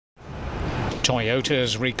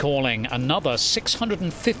Toyota's recalling another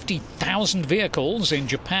 650,000 vehicles in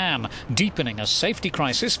Japan, deepening a safety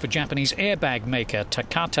crisis for Japanese airbag maker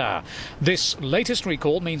Takata. This latest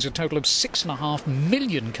recall means a total of 6.5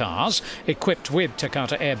 million cars equipped with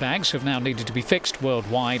Takata airbags have now needed to be fixed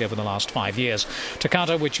worldwide over the last 5 years.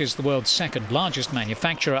 Takata, which is the world's second largest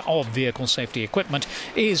manufacturer of vehicle safety equipment,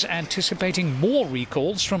 is anticipating more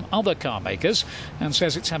recalls from other car makers and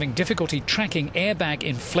says it's having difficulty tracking airbag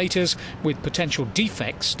inflators with potential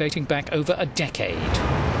defects dating back over a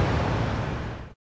decade.